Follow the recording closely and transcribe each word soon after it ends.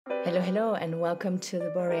Hello, hello, and welcome to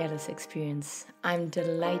the Borealis Experience. I'm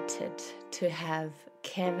delighted to have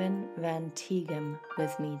Kevin van Tighem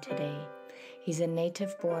with me today. He's a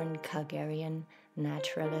native-born Calgarian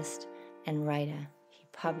naturalist and writer. He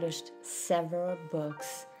published several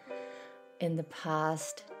books in the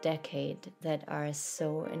past decade that are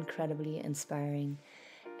so incredibly inspiring.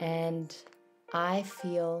 And I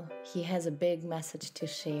feel he has a big message to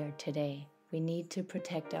share today. We need to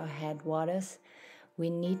protect our headwaters. We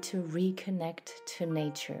need to reconnect to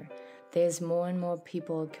nature. There's more and more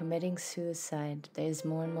people committing suicide. There's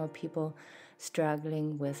more and more people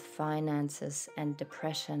struggling with finances and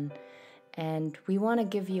depression. And we want to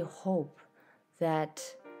give you hope that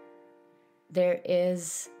there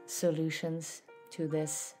is solutions to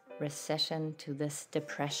this recession, to this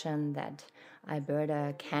depression that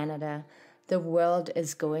Alberta, Canada, the world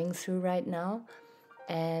is going through right now.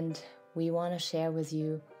 And we want to share with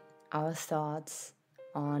you our thoughts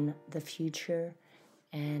on the future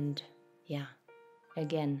and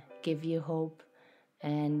again, give you hope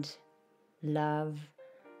and love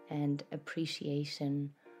and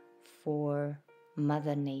appreciation for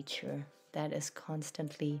Mother Nature that is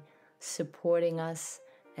constantly supporting us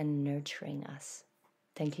and nurturing us.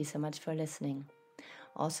 Thank you so much for listening.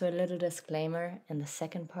 Also, a little disclaimer, in the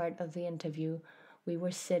second part of the interview, we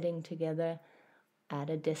were sitting together at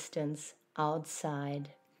a distance outside,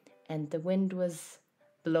 and the wind was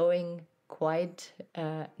blowing quite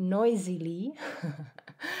noisily.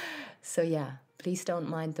 So please don't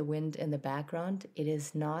mind the wind in the background. It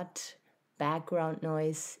is not background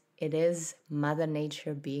noise. It is Mother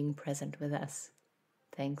Nature being present with us.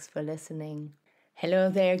 Thanks for listening. Hello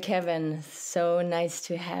there, Kevin. So nice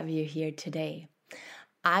to have you here today.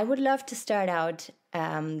 I would love to start out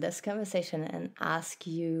this conversation and ask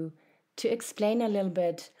you to explain a little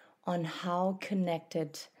bit on how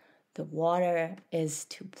connected the water is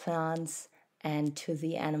to plants and to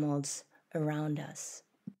the animals around us.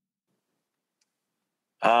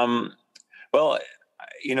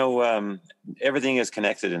 Everything is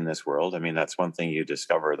connected in this world. I mean, that's one thing you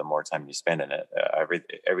discover the more time you spend in it.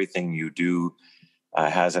 Everything you do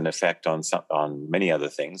has an effect on many other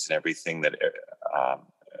things, and everything that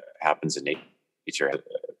happens in nature has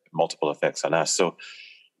multiple effects on us. So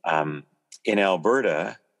in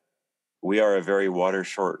Alberta, we are a very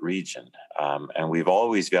water-short region, and we've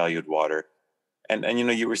always valued water. And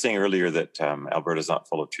you were saying earlier that Alberta's not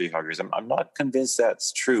full of tree huggers. I'm not convinced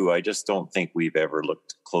that's true. I just don't think we've ever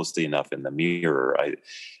looked closely enough in the mirror.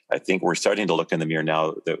 I think we're starting to look in the mirror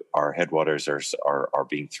now that our headwaters are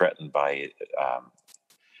being threatened by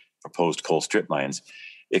proposed coal strip mines.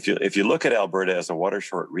 If you look at Alberta as a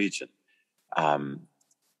water-short region,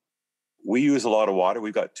 we use a lot of water.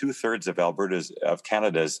 We've got 2/3 of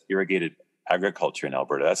Canada's irrigated agriculture in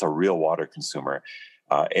Alberta. That's a real water consumer.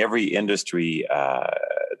 Every industry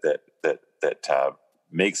that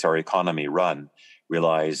makes our economy run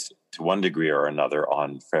relies to one degree or another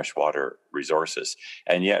on freshwater resources.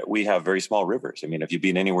 And yet we have very small rivers. I mean, if you've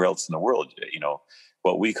been anywhere else in the world,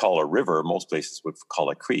 what we call a river, most places would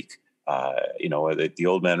call a creek. The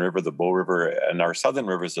Old Man River, the Bow River, and our southern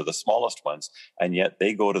rivers are the smallest ones, and yet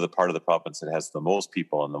they go to the part of the province that has the most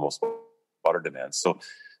people and the most water demand.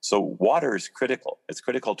 So water is critical. It's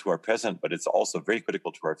critical to our present, but it's also very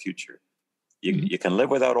critical to our future. You can live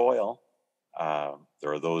without oil.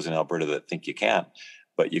 There are those in Alberta that think you can't,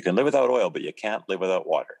 but you can live without oil, but you can't live without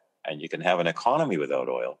water. And you can have an economy without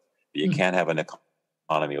oil, but you can't have an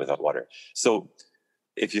economy without water. So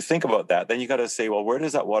if you think about that, then you got to say, well, where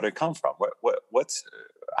does that water come from?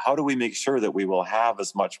 How do we make sure that we will have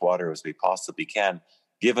as much water as we possibly can,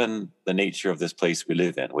 given the nature of this place we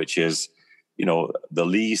live in, which is, the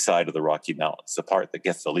lee side of the Rocky Mountains, the part that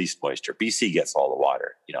gets the least moisture. BC gets all the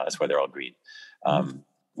water. That's why they're all green.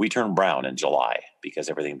 We turn brown in July because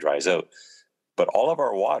everything dries out. But all of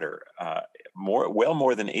our water,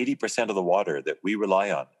 more than 80% of the water that we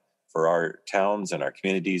rely on for our towns and our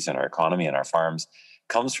communities and our economy and our farms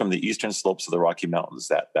comes from the eastern slopes of the Rocky Mountains,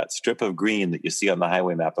 that strip of green that you see on the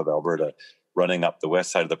highway map of Alberta running up the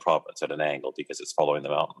west side of the province at an angle because it's following the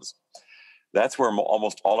mountains. That's where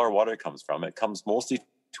almost all our water comes from. It comes mostly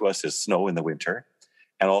to us as snow in the winter,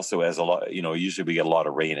 and also as a lot, usually we get a lot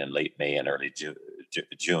of rain in late May and early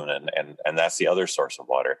June, and that's the other source of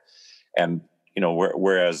water. And,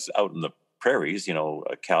 whereas out in the prairies,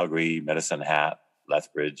 Calgary, Medicine Hat,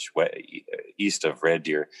 Lethbridge, east of Red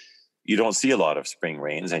Deer, you don't see a lot of spring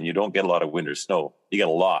rains and you don't get a lot of winter snow. You get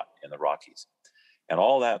a lot in the Rockies. And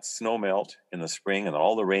all that snow melt in the spring and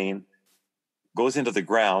all the rain goes into the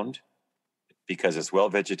ground because it's well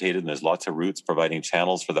vegetated and there's lots of roots providing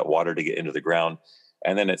channels for that water to get into the ground.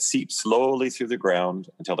 And then it seeps slowly through the ground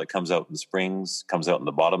until it comes out in springs, comes out in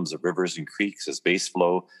the bottoms of rivers and creeks as base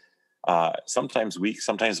flow, sometimes weeks,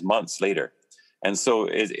 sometimes months later. And so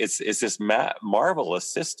it's this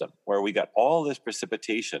marvelous system where we got all this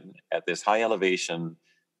precipitation at this high elevation,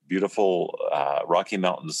 beautiful Rocky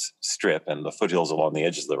Mountains strip and the foothills along the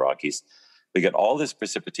edges of the Rockies. We get all this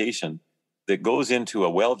precipitation that goes into a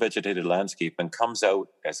well-vegetated landscape and comes out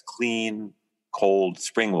as clean, cold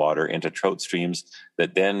spring water into trout streams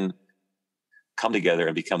that then come together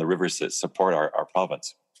and become the rivers that support our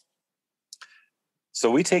province. So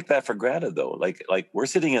we take that for granted, though. Like we're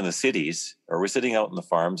sitting in the cities, or we're sitting out in the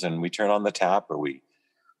farms, and we turn on the tap, or we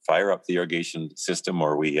fire up the irrigation system,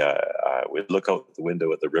 or we look out the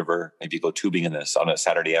window at the river. Maybe go tubing on a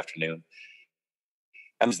Saturday afternoon,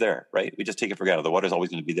 and it's there, right? We just take it for granted. The water's always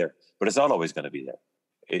going to be there, but it's not always going to be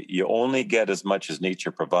there. You only get as much as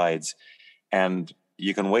nature provides, and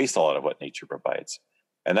you can waste a lot of what nature provides,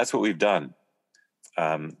 and that's what we've done.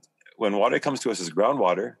 When water comes to us as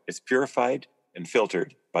groundwater, it's purified and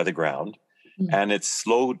filtered by the ground, and it's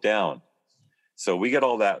slowed down. So we get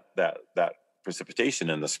all that precipitation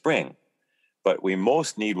in the spring, but we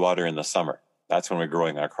most need water in the summer. That's when we're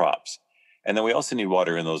growing our crops. And then we also need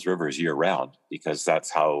water in those rivers year round, because that's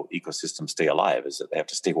how ecosystems stay alive, is that they have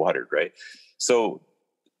to stay watered, right? So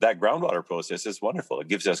that groundwater process is wonderful. It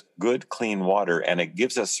gives us good, clean water, and it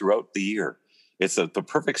gives us throughout the year. It's the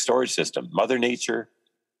perfect storage system. Mother Nature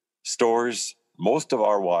stores most of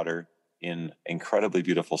our water in incredibly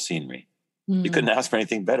beautiful scenery. You couldn't ask for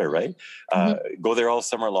anything better, right? Go there all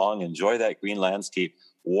summer long, enjoy that green landscape,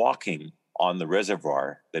 walking on the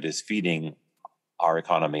reservoir that is feeding our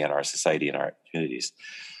economy and our society and our communities.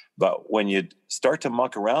 But when you start to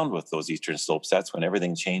muck around with those eastern slopes, that's when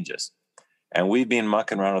everything changes. And we've been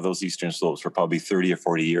mucking around with those eastern slopes for probably 30 or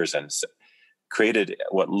 40 years and created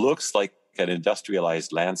what looks like an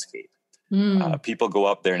industrialized landscape. People go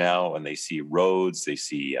up there now and they see roads, they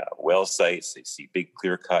see well sites, they see big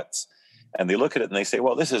clear cuts, and they look at it and they say,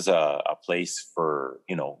 well, this is a place for,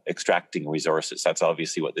 extracting resources. That's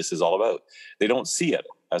obviously what this is all about. They don't see it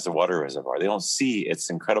as a water reservoir. They don't see its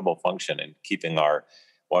incredible function in keeping our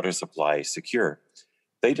water supply secure.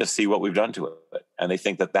 They just see what we've done to it, and they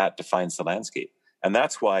think that defines the landscape. And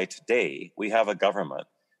that's why today we have a government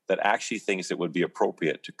that actually thinks it would be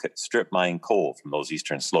appropriate to strip mine coal from those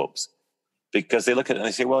eastern slopes. Because they look at it and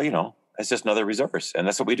they say, well, that's just another resource. And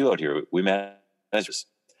that's what we do out here. We manage this.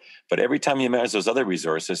 But every time you manage those other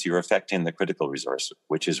resources, you're affecting the critical resource,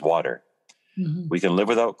 which is water. We can live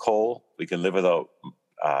without coal. We can live without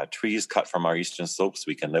trees cut from our eastern slopes.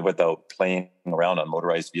 We can live without playing around on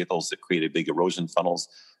motorized vehicles that create big erosion funnels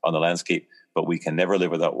on the landscape. But we can never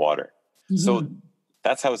live without water. So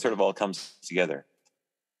that's how it sort of all comes together.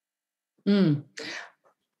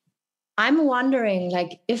 I'm wondering,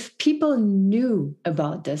 if people knew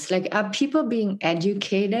about this, are people being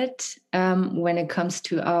educated when it comes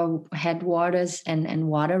to our headwaters and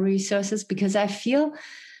water resources? Because I feel,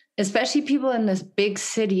 especially people in these big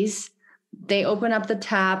cities, they open up the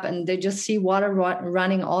tap and they just see water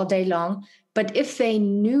running all day long. But if they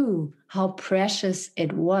knew how precious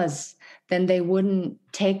it was, then they wouldn't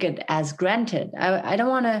take it as granted. I don't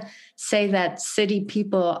want to say that city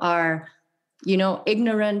people are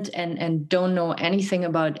ignorant and don't know anything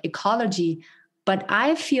about ecology. But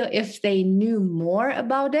I feel if they knew more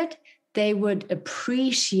about it, they would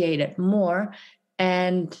appreciate it more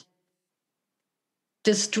and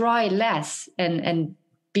destroy less and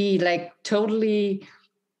be totally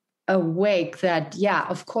awake that,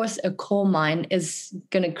 of course, a coal mine is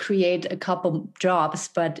going to create a couple jobs,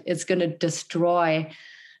 but it's going to destroy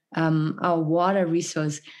our water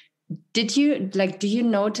resource. Do you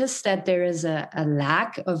notice that there is a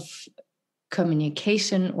lack of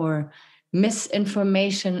communication or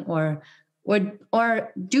misinformation, or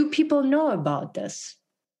do people know about this?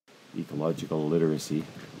 Ecological literacy.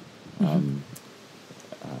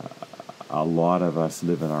 A lot of us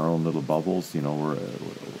live in our own little bubbles.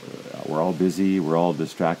 We're all busy. We're all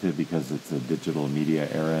distracted because it's a digital media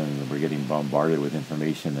era, and we're getting bombarded with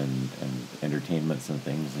information and entertainments and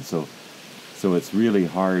things, and so it's really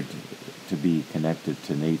hard to be connected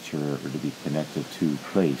to nature or to be connected to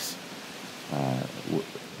place.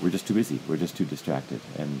 We're just too busy. We're just too distracted,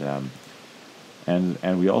 and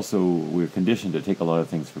we're conditioned to take a lot of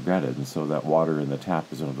things for granted, and so that water in the tap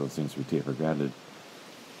is one of those things we take for granted.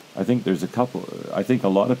 I think a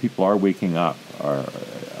lot of people are waking up, are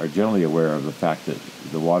generally aware of the fact that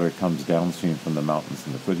the water comes downstream from the mountains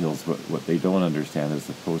and the foothills, but what they don't understand is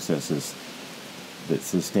the processes that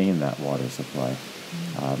sustain that water supply.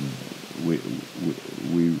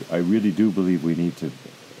 I really do believe we need to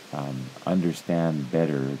understand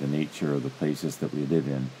better the nature of the places that we live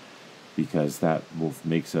in, because that both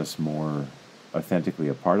makes us more authentically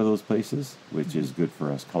a part of those places, which is good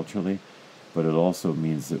for us culturally, but it also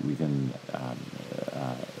means that we can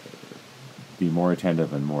be more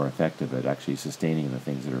attentive and more effective at actually sustaining the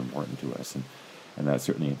things that are important to us, and that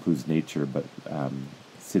certainly includes nature, but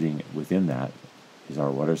sitting within that is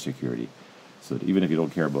our water security. So that even if you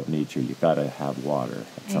don't care about nature, you've got to have water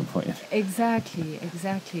at some point. Exactly.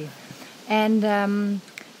 And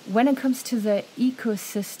when it comes to the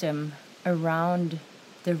ecosystem around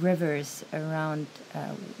the rivers, around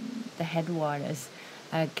the headwaters,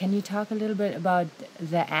 can you talk a little bit about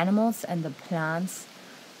the animals and the plants,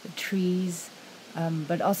 the trees,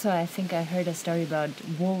 but also I think I heard a story about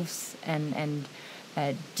wolves and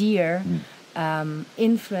deer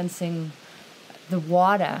influencing the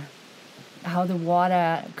water, how the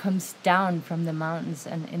water comes down from the mountains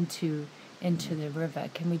and into the river.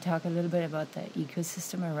 Can we talk a little bit about the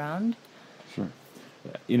ecosystem around? Sure.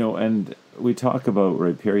 And we talk about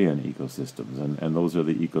riparian ecosystems, and those are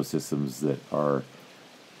the ecosystems that are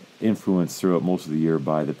influenced throughout most of the year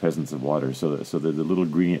by the presence of water. So that the little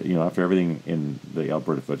green, after everything in the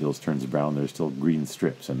Alberta foothills turns brown, there's still green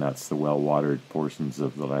strips, and that's the well-watered portions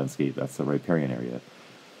of the landscape. That's the riparian area.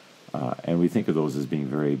 And we think of those as being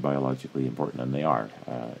very biologically important, and they are.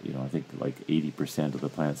 I think like 80% of the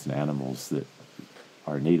plants and animals that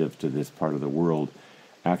are native to this part of the world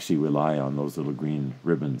actually rely on those little green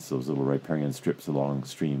ribbons, those little riparian strips along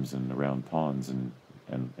streams and around ponds and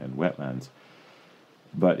wetlands.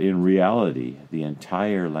 But in reality, the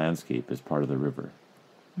entire landscape is part of the river.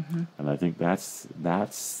 Mm-hmm. And I think that's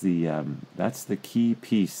the key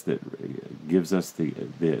piece that gives us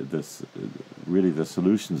the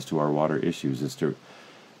solutions to our water issues, is to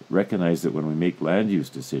recognize that when we make land use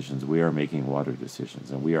decisions, we are making water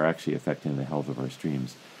decisions, and we are actually affecting the health of our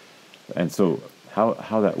streams. And so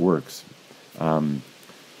how that works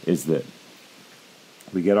is that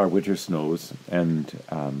we get our winter snows, and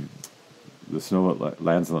the snow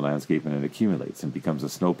lands on the landscape and it accumulates and becomes a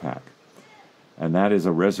snowpack. And that is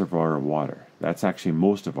a reservoir of water. That's actually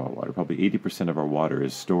most of our water. Probably 80% of our water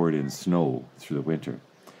is stored in snow through the winter.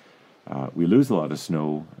 We lose a lot of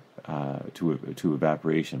snow to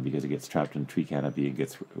evaporation because it gets trapped in tree canopy and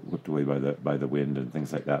gets whipped away by the wind and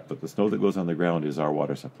things like that. But the snow that goes on the ground is our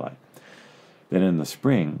water supply. Then in the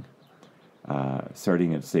spring,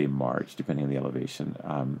 starting at, say, March, depending on the elevation,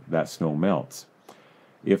 that snow melts.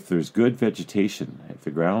 If there's good vegetation, if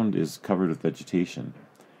the ground is covered with vegetation,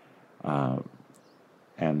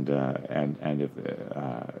 and if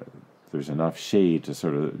there's enough shade to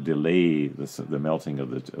sort of delay the melting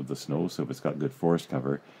of the snow, so if it's got good forest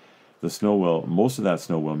cover, most of that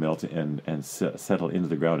snow will melt and settle into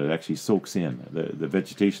the ground. It actually soaks in. The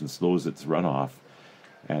vegetation slows its runoff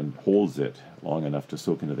and holds it long enough to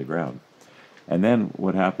soak into the ground. And then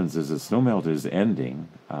what happens is the snowmelt is ending,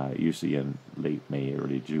 usually in late May,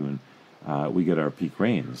 early June. We get our peak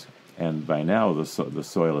rains, and by now the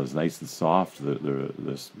soil is nice and soft. The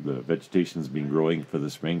vegetation's been growing for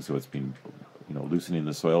the spring, so it's been loosening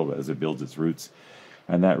the soil as it builds its roots,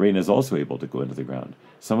 and that rain is also able to go into the ground.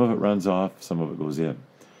 Some of it runs off, some of it goes in.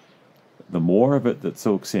 The more of it that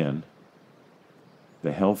soaks in,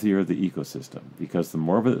 the healthier the ecosystem, because the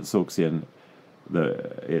more of it that soaks in,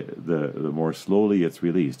 the more slowly it's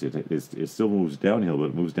released. It still moves downhill, but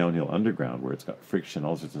it moves downhill underground where it's got friction,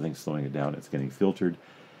 all sorts of things slowing it down. It's getting filtered,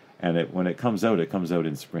 and when it comes out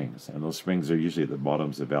in springs, and those springs are usually at the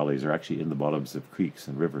bottoms of valleys, or actually in the bottoms of creeks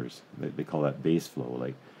and rivers. They call that base flow.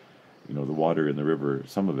 Like, the water in the river,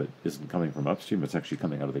 some of it isn't coming from upstream; it's actually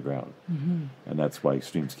coming out of the ground, and that's why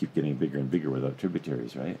streams keep getting bigger and bigger without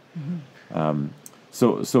tributaries, right?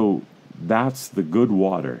 So that's the good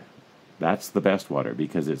water. That's the best water,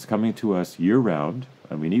 because it's coming to us year-round,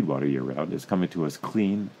 and we need water year-round. It's coming to us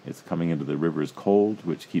clean. It's coming into the rivers cold,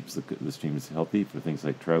 which keeps the streams healthy for things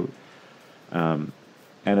like trout. And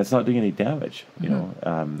it's not doing any damage.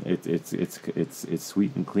 It's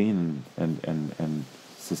sweet and clean and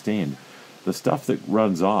sustained. The stuff that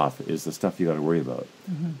runs off is the stuff you got to worry about.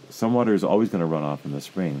 Some water is always going to run off in the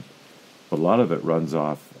spring, but a lot of it runs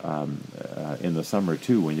off in the summer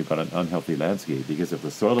too, when you've got an unhealthy landscape. Because if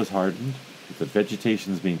the soil is hardened, if the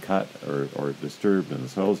vegetation is being cut or disturbed and the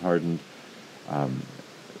soil is hardened,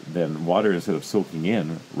 then water, instead of soaking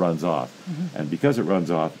in, runs off. And because it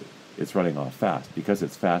runs off, it's running off fast. Because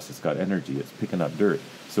it's fast, it's got energy. It's picking up dirt.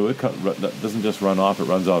 So it doesn't just run off, it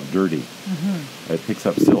runs off dirty. It picks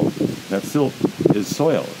up silt. That silt is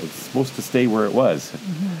soil. It's supposed to stay where it was.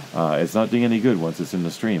 It's not doing any good once it's in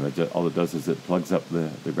the stream. All it does is it plugs up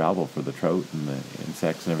the gravel for the trout and the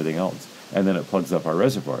insects and everything else. and then it plugs up our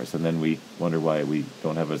reservoirs, and then we wonder why we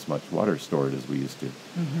don't have as much water stored as we used to.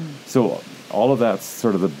 So all of that's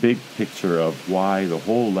sort of the big picture of why the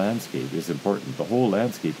whole landscape is important. The whole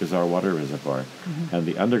landscape is our water reservoir, and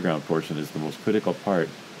the underground portion is the most critical part,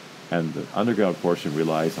 and the underground portion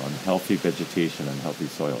relies on healthy vegetation and healthy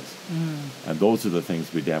soils. And those are the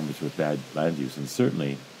things we damage with bad land use, and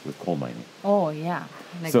certainly with coal mining. Oh, yeah.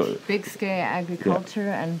 Like So- big scale agriculture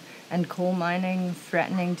and coal mining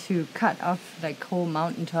threatening to cut off like coal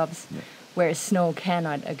mountaintops where snow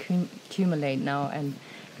cannot accumulate now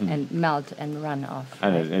and melt and run off.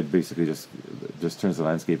 And right? it basically just turns the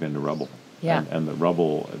landscape into rubble. Yeah. And the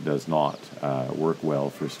rubble does not work well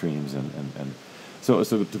for streams. And so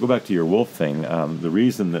to go back to your wolf thing, the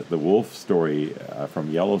reason that the wolf story from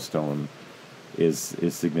Yellowstone is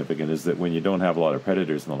significant is that when you don't have a lot of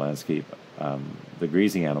predators in the landscape, the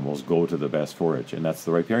grazing animals go to the best forage, and that's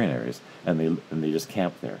the riparian areas, and they just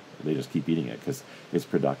camp there. They just keep eating it because it's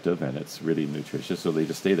productive and it's really nutritious, so they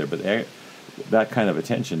just stay there. But that kind of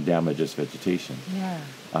attention damages vegetation.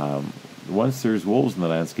 Yeah. Once there's wolves in the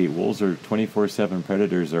landscape, wolves are 24/7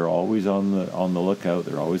 predators. They're always on the lookout.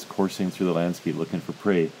 They're always coursing through the landscape looking for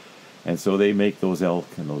prey. And so they make those elk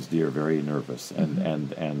and those deer very nervous, and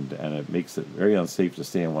it makes it very unsafe to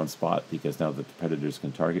stay in one spot, because now the predators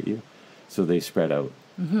can target you. So they spread out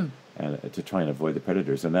and to try and avoid the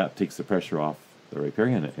predators, and that takes the pressure off the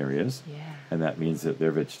riparian areas. Yeah. And that means that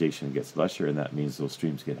their vegetation gets lusher, and that means those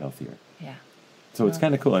streams get healthier. Yeah. So it's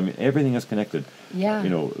kind of cool. I mean, everything is connected. Yeah. You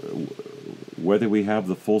know, whether we have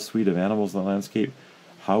the full suite of animals in the landscape,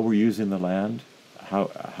 how we're using the land,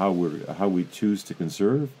 how we choose to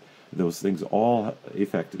conserve, those things all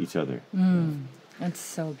affect each other. It's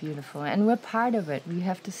so beautiful. And we're part of it. We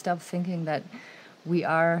have to stop thinking that we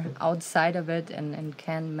are outside of it and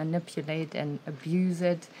can manipulate and abuse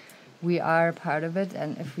it. We are part of it,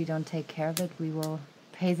 and if we don't take care of it, we will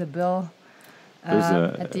pay the bill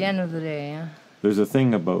at the end of the day. Yeah? There's a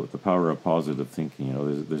thing about the power of positive thinking. You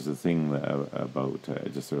know, there's a thing about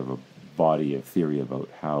just sort of a body of theory about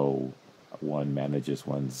how one manages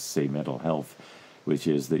one's, say, mental health, which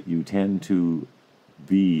is that you tend to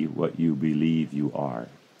be what you believe you are.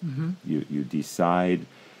 You decide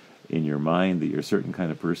in your mind that you're a certain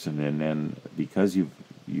kind of person, and then because you've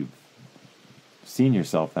seen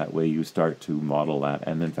yourself that way, you start to model that,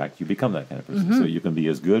 and in fact you become that kind of person. So you can be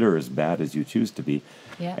as good or as bad as you choose to be.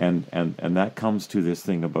 Yeah. And that comes to this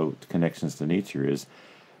thing about connections to nature is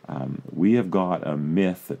we have got a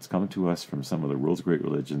myth that's come to us from some of the world's great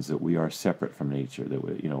religions that we are separate from nature. That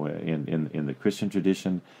we, you know, in the Christian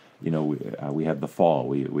tradition, you know, we had the fall.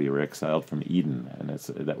 We were exiled from Eden, and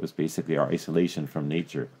that was basically our isolation from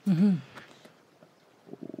nature.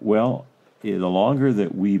 Well, the longer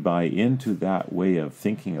that we buy into that way of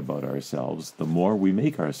thinking about ourselves, the more we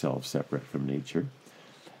make ourselves separate from nature,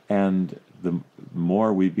 and the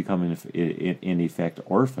more we become, in effect,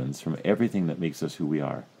 orphans from everything that makes us who we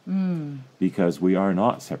are. Because we are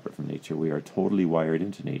not separate from nature. We are totally wired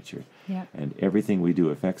into nature. Yeah. And everything we do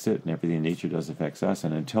affects it, and everything nature does affects us.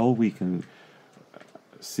 And until we can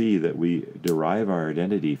see that we derive our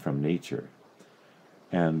identity from nature,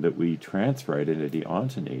 and that we transfer identity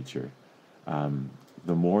onto nature,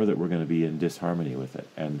 the more that we're going to be in disharmony with it,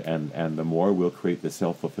 and the more we'll create the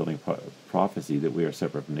self-fulfilling prophecy that we are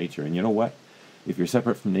separate from nature. And you know what? If you're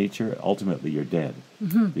separate from nature, ultimately you're dead,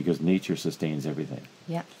 because nature sustains everything.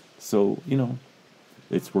 Yeah. So, you know,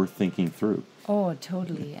 it's worth thinking through. Oh,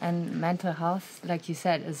 totally. And mental health, like you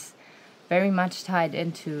said, is very much tied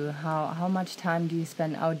into how much time do you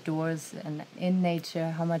spend outdoors and in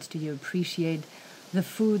nature, how much do you appreciate the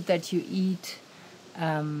food that you eat,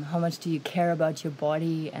 how much do you care about your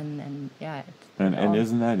body, and yeah. And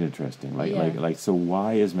isn't that interesting? Like, so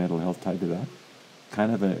why is mental health tied to that?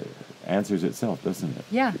 Kind of answers itself, doesn't it?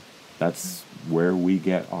 Yeah. That's where we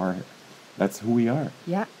get that's who we are.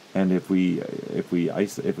 Yeah. And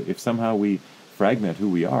if somehow we fragment who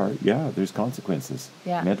we are, there's consequences.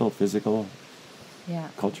 Yeah. Mental, physical, Yeah.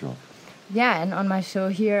 cultural. Yeah, and on my show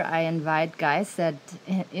here, I invite guys that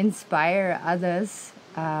inspire others.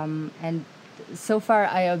 And so far,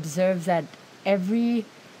 I observe that every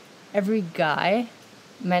guy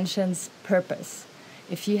mentions purpose.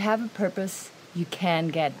 If you have a purpose, you can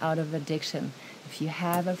get out of addiction. If you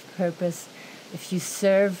have a purpose, if you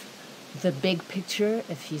serve the big picture,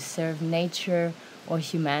 if you serve nature or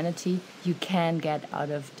humanity, you can get out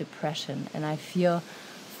of depression. And I feel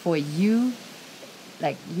for you,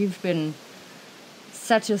 like you've been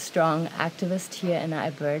such a strong activist here in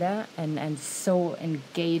Alberta and so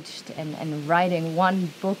engaged and writing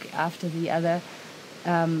one book after the other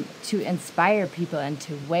to inspire people and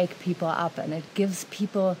to wake people up. And it gives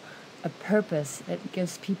people a purpose. It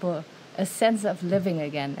gives people a sense of living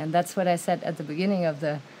again. And that's what I said at the beginning of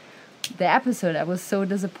the episode. I was so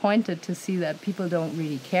disappointed to see that people don't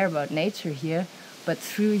really care about nature here. But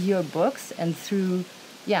through your books and through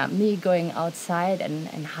me going outside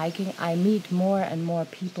and hiking, I meet more and more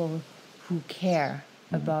people who care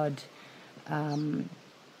about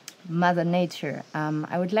Mother Nature.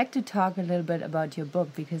 I would like to talk a little bit about your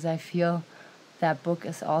book, because I feel that book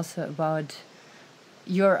is also about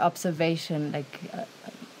your observation. Like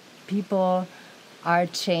people are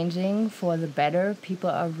changing for the better.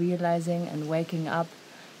 People are realizing and waking up,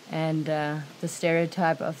 and the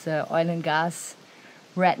stereotype of the oil and gas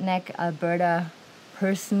redneck Alberta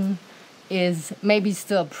person is maybe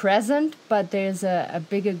still present, but there's a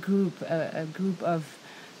bigger group, a group of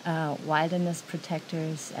wilderness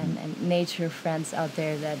protectors and nature friends out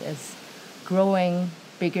there that is growing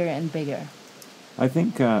bigger and bigger. I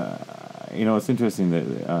think it's interesting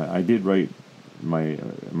that I did write my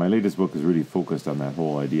latest book is really focused on that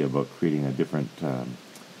whole idea about creating a different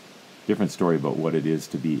story about what it is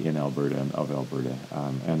to be in Alberta and of Alberta,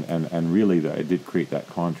 and really I did create that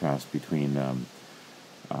contrast between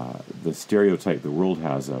the stereotype the world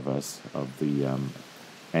has of us, of the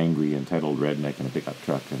angry, entitled redneck in a pickup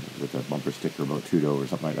truck and with a bumper sticker about Trudeau or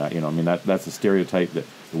something like that. That's a stereotype that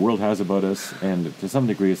the world has about us, and to some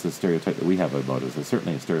degree it's a stereotype that we have about us. It's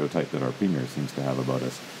certainly a stereotype that our premier seems to have about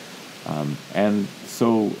us. And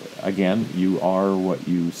so, again, you are what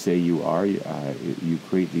you say you are. You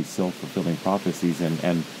create these self-fulfilling prophecies,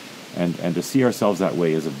 and to see ourselves that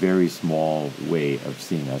way is a very small way of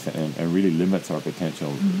seeing us, and really limits our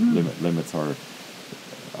potential, limits our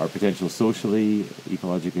potential socially,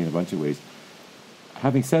 ecologically, in a bunch of ways.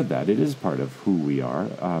 Having said that, it is part of who we are.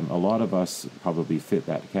 A lot of us probably fit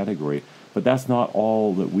that category, but that's not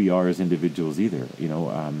all that we are as individuals either.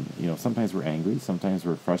 Sometimes we're angry, sometimes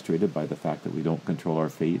we're frustrated by the fact that we don't control our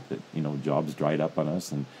fate, that jobs dried up on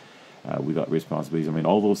us, and we got responsibilities.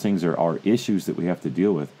 All those things are issues that we have to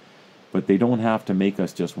deal with, but they don't have to make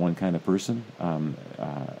us just one kind of person.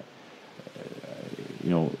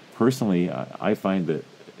 Personally, I find that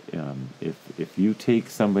if you take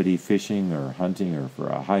somebody fishing or hunting or for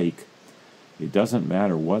a hike, it doesn't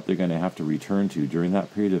matter what they're going to have to return to during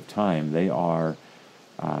that period of time. They are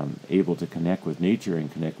able to connect with nature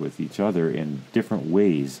and connect with each other in different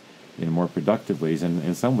ways, in more productive ways, and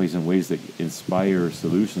in some ways in ways that inspire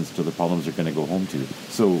solutions to the problems they're going to go home to.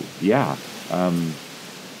 So,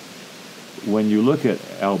 when you look at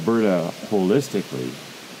Alberta holistically,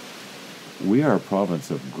 we are a province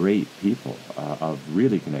of great people, of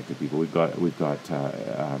really connected people. We've got,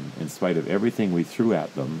 in spite of everything we threw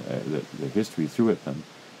at them, the history threw at them,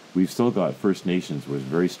 we've still got First Nations with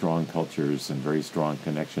very strong cultures and very strong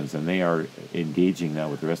connections, and they are engaging now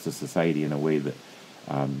with the rest of society in a way that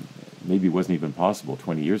maybe wasn't even possible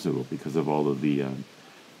 20 years ago because of all of the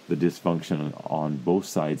dysfunction on both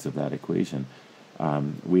sides of that equation.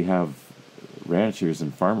 We have ranchers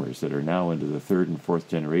and farmers that are now into the third and fourth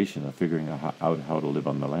generation of figuring out how to live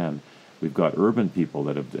on the land. We've got urban people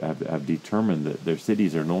that have determined that their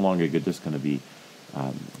cities are no longer just going to be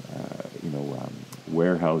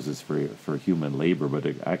warehouses for human labor, but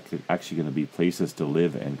actually going to be places to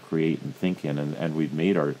live and create and think in, and we've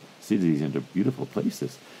made our cities into beautiful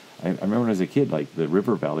places. I remember when I was a kid, like the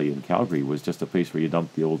river valley in Calgary was just a place where you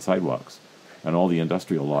dumped the old sidewalks and all the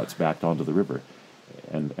industrial lots backed onto the river.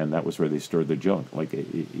 And that was where they stored their junk.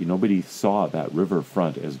 Nobody saw that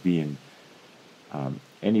riverfront as being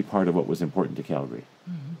any part of what was important to Calgary.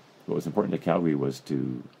 Mm-hmm. What was important to Calgary was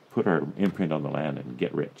to put our imprint on the land and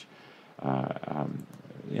get rich. I'm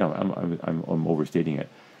overstating it,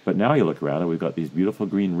 but now you look around and we've got these beautiful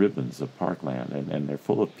green ribbons of parkland, and they're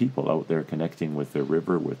full of people out there connecting with their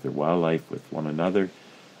river, with their wildlife, with one another.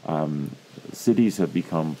 Cities have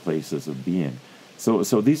become places of being. So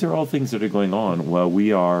these are all things that are going on while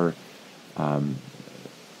we are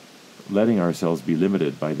letting ourselves be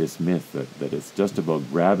limited by this myth that it's just about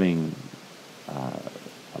grabbing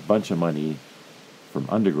a bunch of money from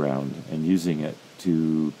underground and using it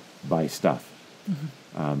to buy stuff.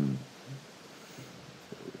 Mm-hmm.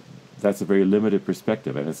 That's a very limited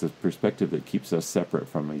perspective, and it's a perspective that keeps us separate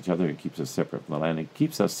from each other, and keeps us separate from the land, and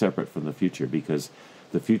keeps us separate from the future, because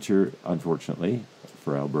the future, unfortunately,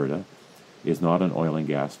 for Alberta, is not an oil and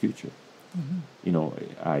gas future. Mm-hmm.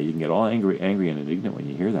 You can get all angry and indignant when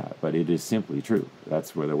you hear that, but it is simply true.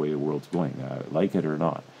 That's where the way the world's going, like it or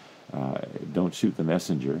not. Don't shoot the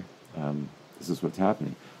messenger. This is what's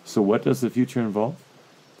happening. So what does the future involve?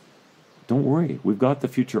 Don't worry. We've got the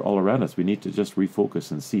future all around us. We need to just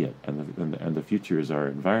refocus and see it. And the future is our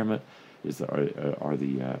environment. are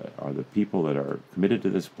the people that are committed to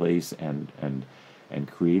this place and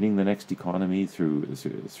creating the next economy through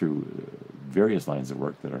various lines of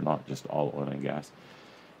work that are not just all oil and gas.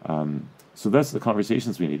 So that's the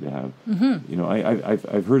conversations we need to have. You know,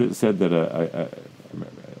 I've heard it said that I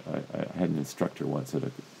had an instructor once at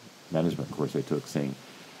a management course I took saying,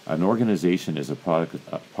 an organization is a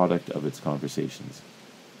product of its conversations.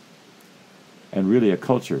 And really a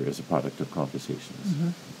culture is a product of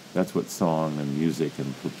conversations. That's what song and music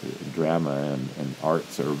and drama and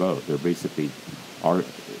arts are about. They're basically our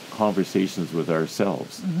conversations with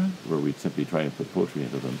ourselves, where we simply try and put poetry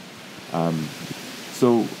into them.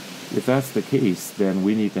 So if that's the case, then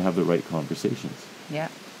we need to have the right conversations. Yeah.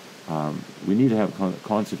 We need to have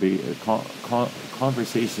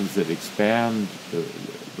conversations that expand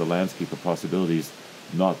the landscape of possibilities,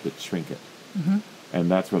 not that shrink it. And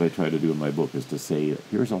that's what I try to do in my book, is to say,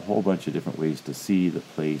 here's a whole bunch of different ways to see the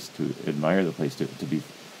place, to admire the place, to be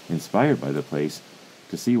inspired by the place,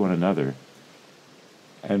 to see one another.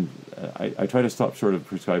 And I try to stop short of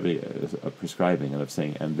prescribing and of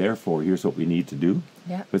saying, and therefore, here's what we need to do.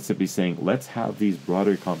 Yeah. But simply saying, let's have these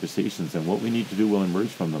broader conversations, and what we need to do will emerge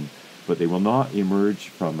from them. But they will not emerge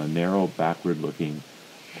from a narrow, backward-looking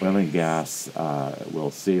oil and gas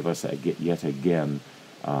will save us yet again.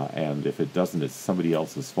 And if it doesn't, it's somebody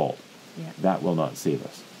else's fault. Yeah. That will not save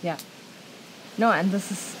us. Yeah. No, and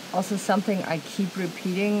this is also something I keep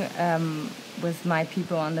repeating with my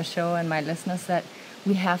people on the show and my listeners, that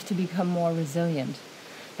we have to become more resilient.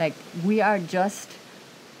 Like, we're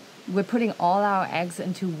putting all our eggs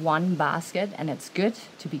into one basket, and it's good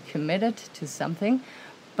to be committed to something.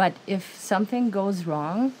 But if something goes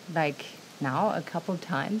wrong, like now a couple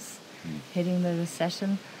times, hitting the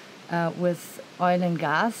recession with oil and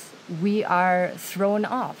gas, we are thrown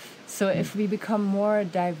off. So if we become more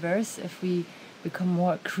diverse, if we become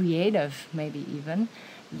more creative, maybe even,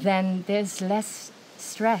 then there's less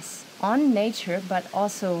stress on nature, but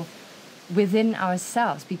also within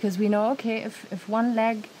ourselves, because we know, okay, if one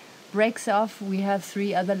leg breaks off, we have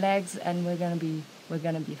 3 other legs, and we're gonna be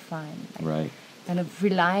fine. Like, Right. Kind of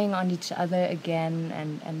relying on each other again,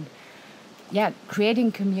 and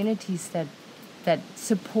creating communities that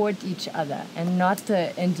support each other, and not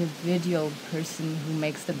the individual person who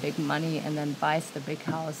makes the big money and then buys the big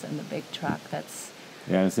house and the big truck.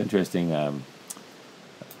 Yeah, it's interesting.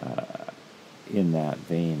 In that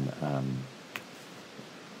vein,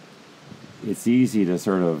 it's easy to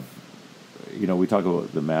sort of, we talk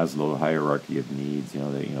about the Maslow hierarchy of needs.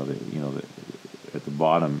 At the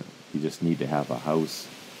bottom, you just need to have a house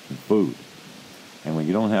and food. And when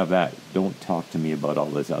you don't have that, don't talk to me about all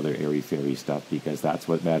this other airy-fairy stuff, because that's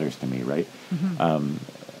what matters to me, right?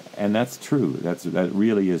 And that's true. That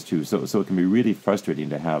really is true. So it can be really frustrating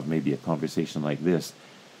to have maybe a conversation like this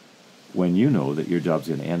when you know that your job's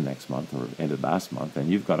going to end next month or ended last month, and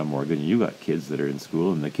you've got a mortgage, and you've got kids that are in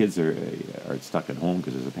school, and the kids are stuck at home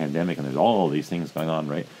because there's a pandemic, and there's all these things going on,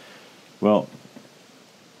 right? Well,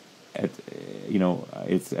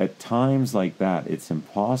 it's at times like that, it's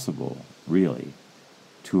impossible, really,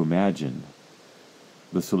 to imagine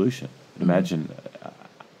the solution. Imagine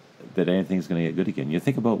that anything's going to get good again. You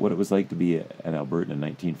think about what it was like to be an Albertan in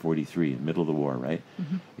 1943, in the middle of the war, right?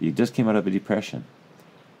 You just came out of a depression.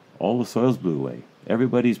 All the soils blew away.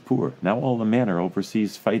 Everybody's poor. Now all the men are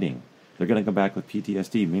overseas fighting. They're going to come back with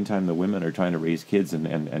PTSD. Meantime, the women are trying to raise kids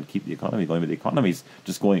and keep the economy going. But the economy's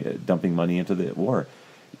just dumping money into the war.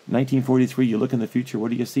 1943, you look in the future,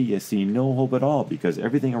 what do you see? You see no hope at all, because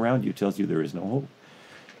everything around you tells you there is no hope.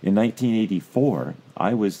 In 1984,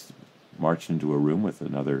 I was marched into a room with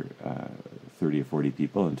another 30 or 40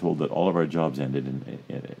 people and told that all of our jobs ended in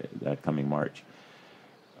that coming March.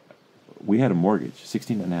 We had a mortgage,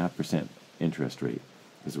 16.5% interest rate,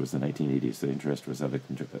 because it was the 1980s. The interest was out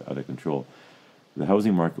of control. The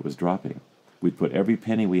housing market was dropping. We'd put every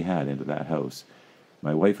penny we had into that house.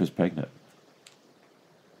 My wife was pregnant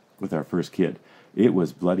with our first kid. It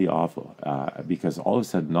was bloody awful, because all of a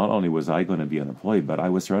sudden, not only was I going to be unemployed, but I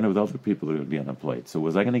was surrounded with other people who would be unemployed. So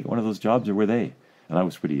was I going to get one of those jobs, or were they? And I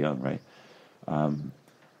was pretty young, right?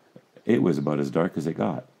 It was about as dark as it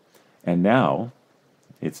got. And now,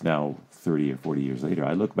 it's now 30 or 40 years later,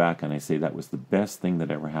 I look back and I say that was the best thing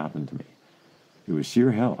that ever happened to me. It was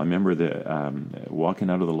sheer hell. I remember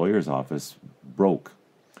walking out of the lawyer's office broke,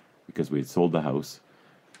 because we had sold the house,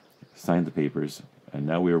 signed the papers, and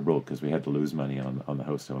now we were broke because we had to lose money on the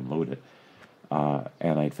house to unload it.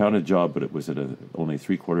 And I'd found a job, but it was at only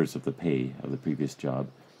 3/4 of the pay of the previous job.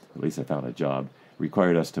 At least I found a job.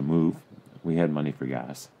 Required us to move. We had money for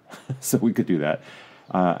gas, so we could do that.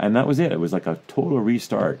 And that was it. It was like a total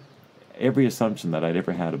restart. every assumption that I'd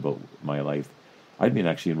ever had about my life. I'd been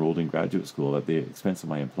actually enrolled in graduate school at the expense of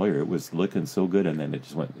my employer. It was looking so good, and then it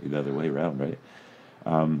just went the other way around, right?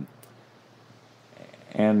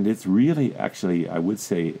 And it's really, actually, I would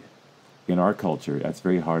say, in our culture, that's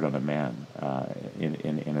very hard on a man,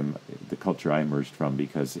 in the culture I emerged from,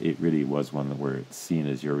 because it really was one where it's seen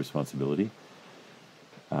as your responsibility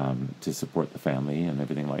to support the family and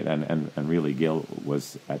everything like that. And really, Gail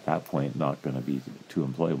was, at that point, not going to be too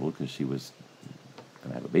employable because she was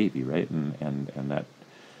going to have a baby, right? And that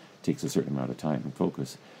takes a certain amount of time and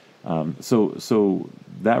focus. So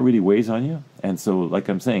that really weighs on you. And so, like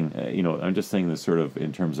I'm saying, I'm just saying this sort of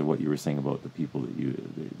in terms of what you were saying about the people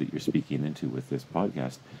that you're speaking into with this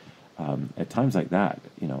podcast. At times like that,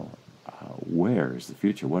 where is the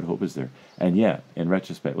future? What hope is there? And yet, in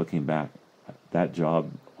retrospect, looking back, that job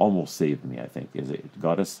almost saved me, I think. It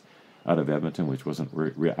got us out of Edmonton, which wasn't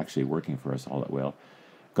actually working for us all that well.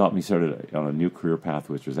 Got me started on a new career path,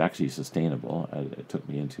 which was actually sustainable. It took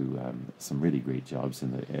me into some really great jobs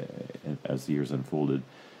as the years unfolded.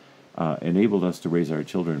 Enabled us to raise our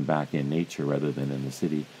children back in nature rather than in the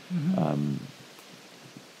city. Mm-hmm.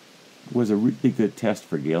 Was a really good test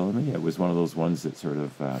for Gail and me. It was one of those ones that sort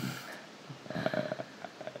of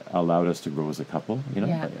allowed us to grow as a couple. You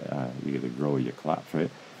either grow or you collapse, right?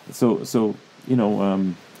 So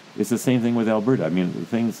it's the same thing with Alberta. I mean, the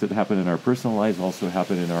things that happen in our personal lives also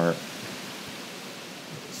happen in our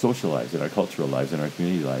social lives, in our cultural lives, in our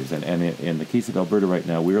community lives. And in the case of Alberta right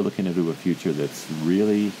now, we are looking into a future that's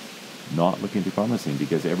really not looking too promising,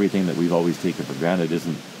 because everything that we've always taken for granted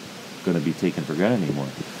isn't going to be taken for granted anymore.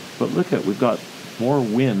 But look we've got more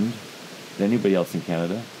wind than anybody else in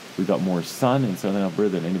Canada. We've got more sun in southern Alberta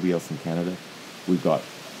than anybody else in Canada. We've got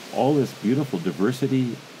all this beautiful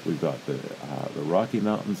diversity. We've got the Rocky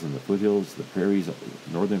Mountains and the foothills, the prairies,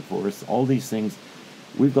 northern forests, all these things.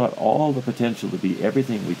 We've got all the potential to be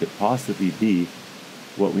everything we could possibly be.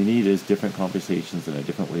 What we need is different conversations and a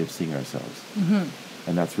different way of seeing ourselves. Mm-hmm.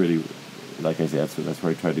 And that's really, like I said, that's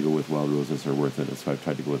where I tried to go with Wild Roses Are Worth It. That's why I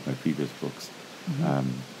tried to go with my previous books. Mm-hmm.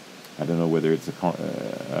 I don't know whether it's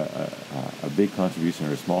a big contribution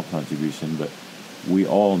or a small contribution, but we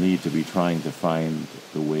all need to be trying to find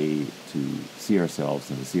the way to see ourselves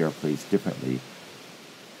and to see our place differently,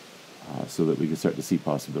 so that we can start to see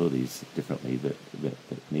possibilities differently that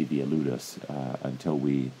maybe elude us until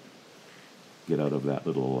we get out of that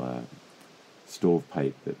little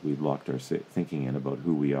stovepipe that we've locked our thinking in about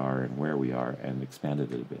who we are and where we are, and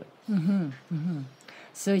expanded it a bit. Mm-hmm. Mm-hmm.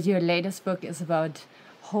 So your latest book is about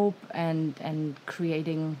hope and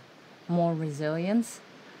creating more resilience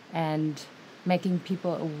and making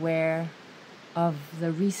people aware of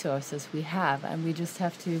the resources we have, and we just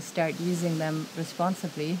have to start using them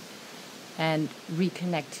responsibly and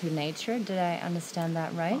reconnect to nature. Did I understand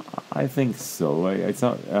that right? I think so. It's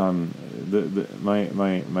not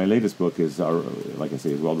my latest book is like I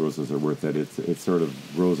say, Wild Roses Are Worth It. It sort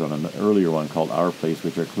of rose on an earlier one called Our Place,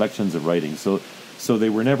 which are collections of writings. So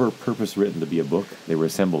they were never purpose written to be a book. They were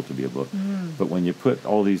assembled to be a book. Mm. But when you put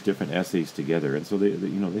all these different essays together, and so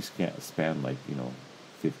they span like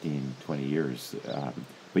 15, 20 years,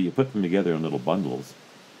 but you put them together in little bundles,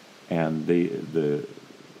 and the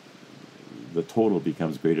total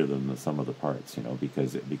becomes greater than the sum of the parts,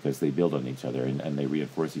 because they build on each other and they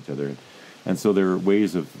reinforce each other, and so there are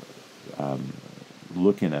ways of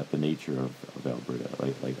looking at the nature of Alberta,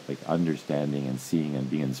 like understanding and seeing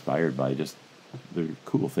and being inspired by just the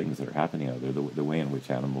cool things that are happening out there, the way in which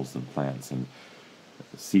animals and plants and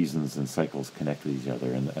seasons and cycles connect with each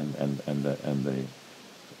other, and the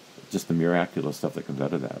just the miraculous stuff that comes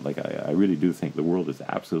out of that. Like I really do think the world is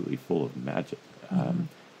absolutely full of magic. Mm-hmm.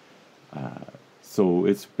 So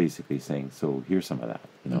it's basically saying, so here's some of that,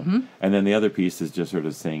 Mm-hmm. And then the other piece is just sort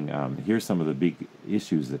of saying, here's some of the big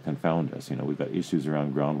issues that confound us. We've got issues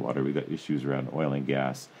around groundwater, we've got issues around oil and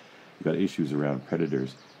gas, we've got issues around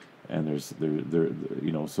predators. And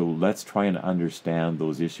so let's try and understand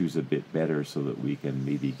those issues a bit better so that we can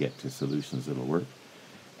maybe get to solutions that'll work.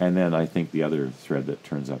 And then I think the other thread that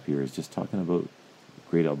turns up here is just talking about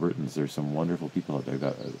great Albertans. There's some wonderful people out there. I've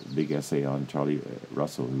got a big essay on Charlie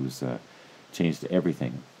Russell, who's changed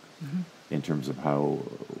everything. Mm-hmm. in terms of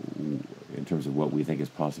what we think is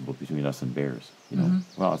possible between us and bears. Mm-hmm.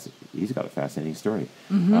 Well, he's got a fascinating story.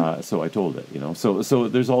 Mm-hmm. So I told it. So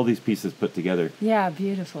there's all these pieces put together. Yeah,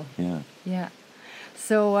 beautiful. Yeah.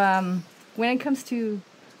 So when it comes to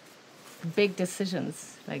big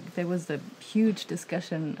decisions, like there was a huge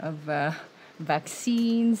discussion of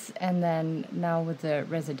vaccines, and then now with the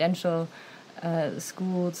residential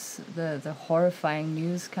schools, the horrifying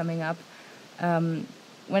news coming up.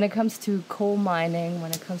 when it comes to coal mining,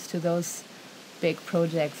 when it comes to those big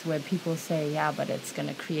projects where people say, yeah, but it's going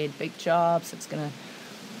to create big jobs,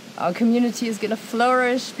 our community is going to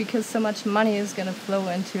flourish because so much money is going to flow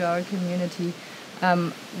into our community.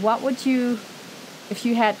 What would you, if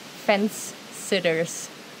you had fence sitters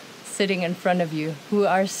sitting in front of you who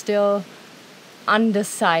are still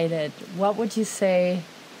undecided, what would you say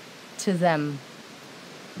to them?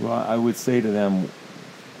 Well, I would say to them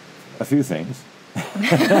a few things.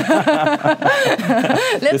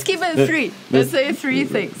 Let's keep it three. Let's say three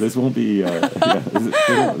things. This won't be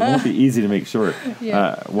it won't be easy to make short.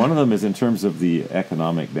 Yeah. One of them is in terms of the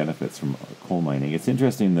economic benefits from coal mining. It's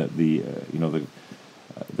interesting that the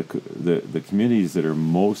communities that are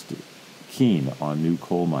most keen on new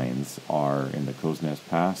coal mines are in the Crow's Nest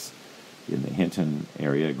Pass, in the Hinton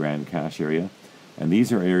area, Grand Cache area, and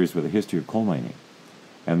these are areas with a history of coal mining.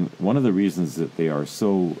 And one of the reasons that they are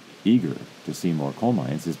so eager to see more coal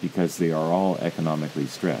mines is because they are all economically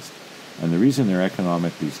stressed. And the reason they're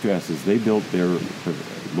economically stressed is they built their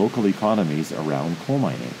local economies around coal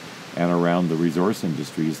mining and around the resource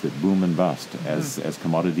industries that boom and bust as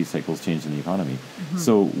commodity cycles change in the economy. Mm-hmm.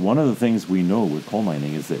 So one of the things we know with coal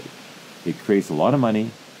mining is that it creates a lot of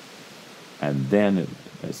money, and then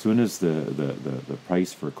as soon as the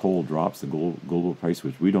price for coal drops, the global price,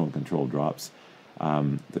 which we don't control, drops,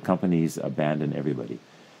 the companies abandon everybody.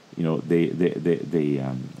 You know, they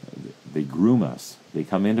groom us. They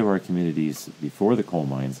come into our communities before the coal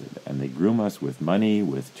mines, and they groom us with money,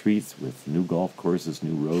 with treats, with new golf courses,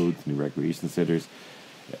 new roads, new recreation centers.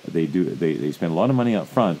 They spend a lot of money up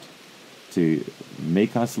front to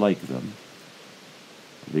make us like them.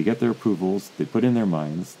 They get their approvals, they put in their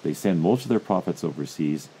mines, they send most of their profits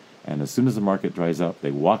overseas, and as soon as the market dries up,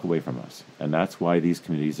 they walk away from us. And that's why these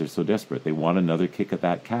communities are so desperate. They want another kick at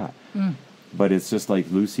that cat. Mm. But it's just like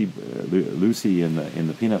Lucy in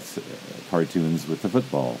the Peanuts cartoons with the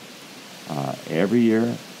football. Every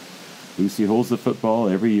year, Lucy holds the football.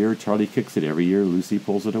 Every year, Charlie kicks it. Every year, Lucy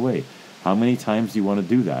pulls it away. How many times do you want to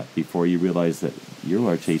do that before you realize that you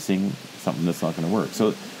are chasing something that's not going to work?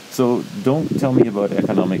 So don't tell me about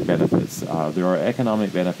economic benefits. There are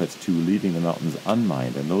economic benefits to leaving the mountains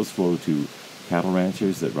unmined, and those flow to cattle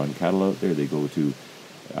ranchers that run cattle out there. They go to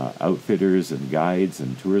outfitters and guides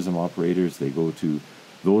and tourism operators. They go to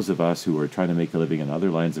those of us who are trying to make a living in other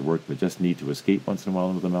lines of work but just need to escape once in a while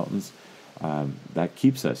into the mountains. That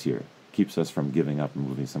keeps us here, keeps us from giving up and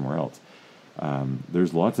moving somewhere else.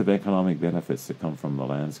 There's lots of economic benefits that come from the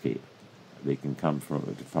landscape. They can come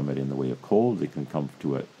from it in the way of coal. They can come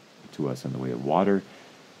to us in the way of water,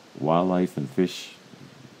 wildlife and fish,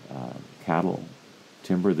 cattle,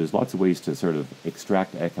 timber. There's lots of ways to sort of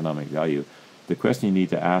extract economic value. The question you need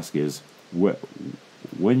to ask is,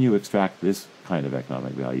 when you extract this kind of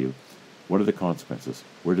economic value, what are the consequences?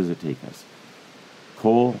 Where does it take us?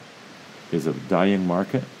 Coal is a dying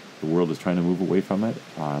market. The world is trying to move away from it.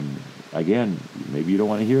 Again, maybe you don't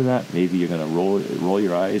want to hear that. Maybe you're going to roll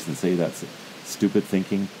your eyes and say that's stupid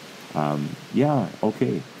thinking. Yeah,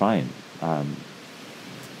 okay, fine.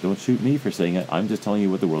 Don't shoot me for saying it. I'm just telling you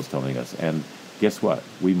what the world's telling us. And guess what?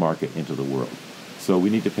 We market into the world. So we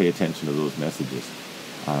need to pay attention to those messages.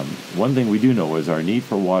 One thing we do know is our need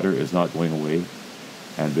for water is not going away.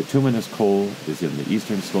 And bituminous coal is in the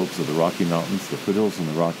eastern slopes of the Rocky Mountains, the foothills in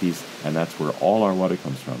the Rockies, and that's where all our water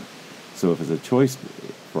comes from. So if it's a choice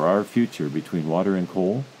for our future between water and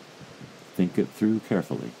coal, think it through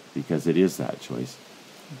carefully, because it is that choice.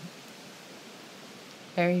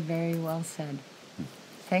 Very, very well said.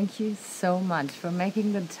 Thank you so much for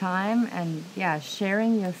making the time and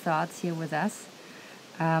sharing your thoughts here with us.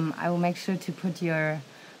 I will make sure to put your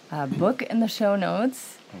book in the show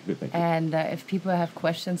notes. Oh, good, thank you. And if people have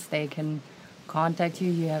questions, they can contact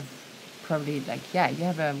you. You have probably you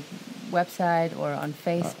have a website or on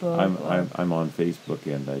Facebook. I'm on Facebook,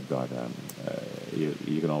 and I've got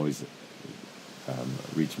you can always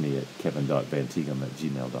reach me at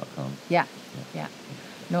kevin.vantighem@gmail.com. Yeah.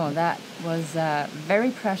 No, that was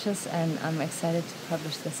very precious, and I'm excited to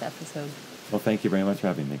publish this episode. Well, thank you very much for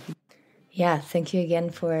having me. Yeah, thank you again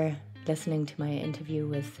for listening to my interview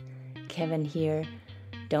with Kevin here.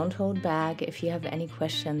 Don't hold back. If you have any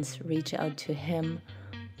questions, reach out to him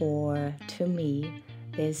or to me.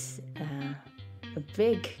 There's a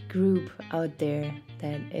big group out there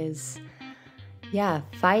that is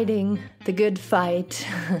fighting the good fight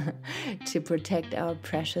to protect our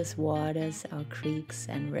precious waters, our creeks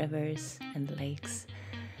and rivers and lakes.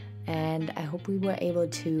 And I hope we were able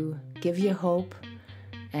to give you hope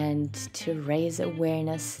and to raise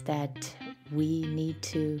awareness that we need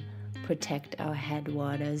to protect our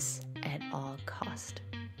headwaters at all cost.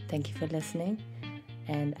 Thank you for listening,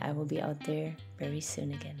 and I will be out there very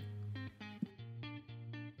soon again.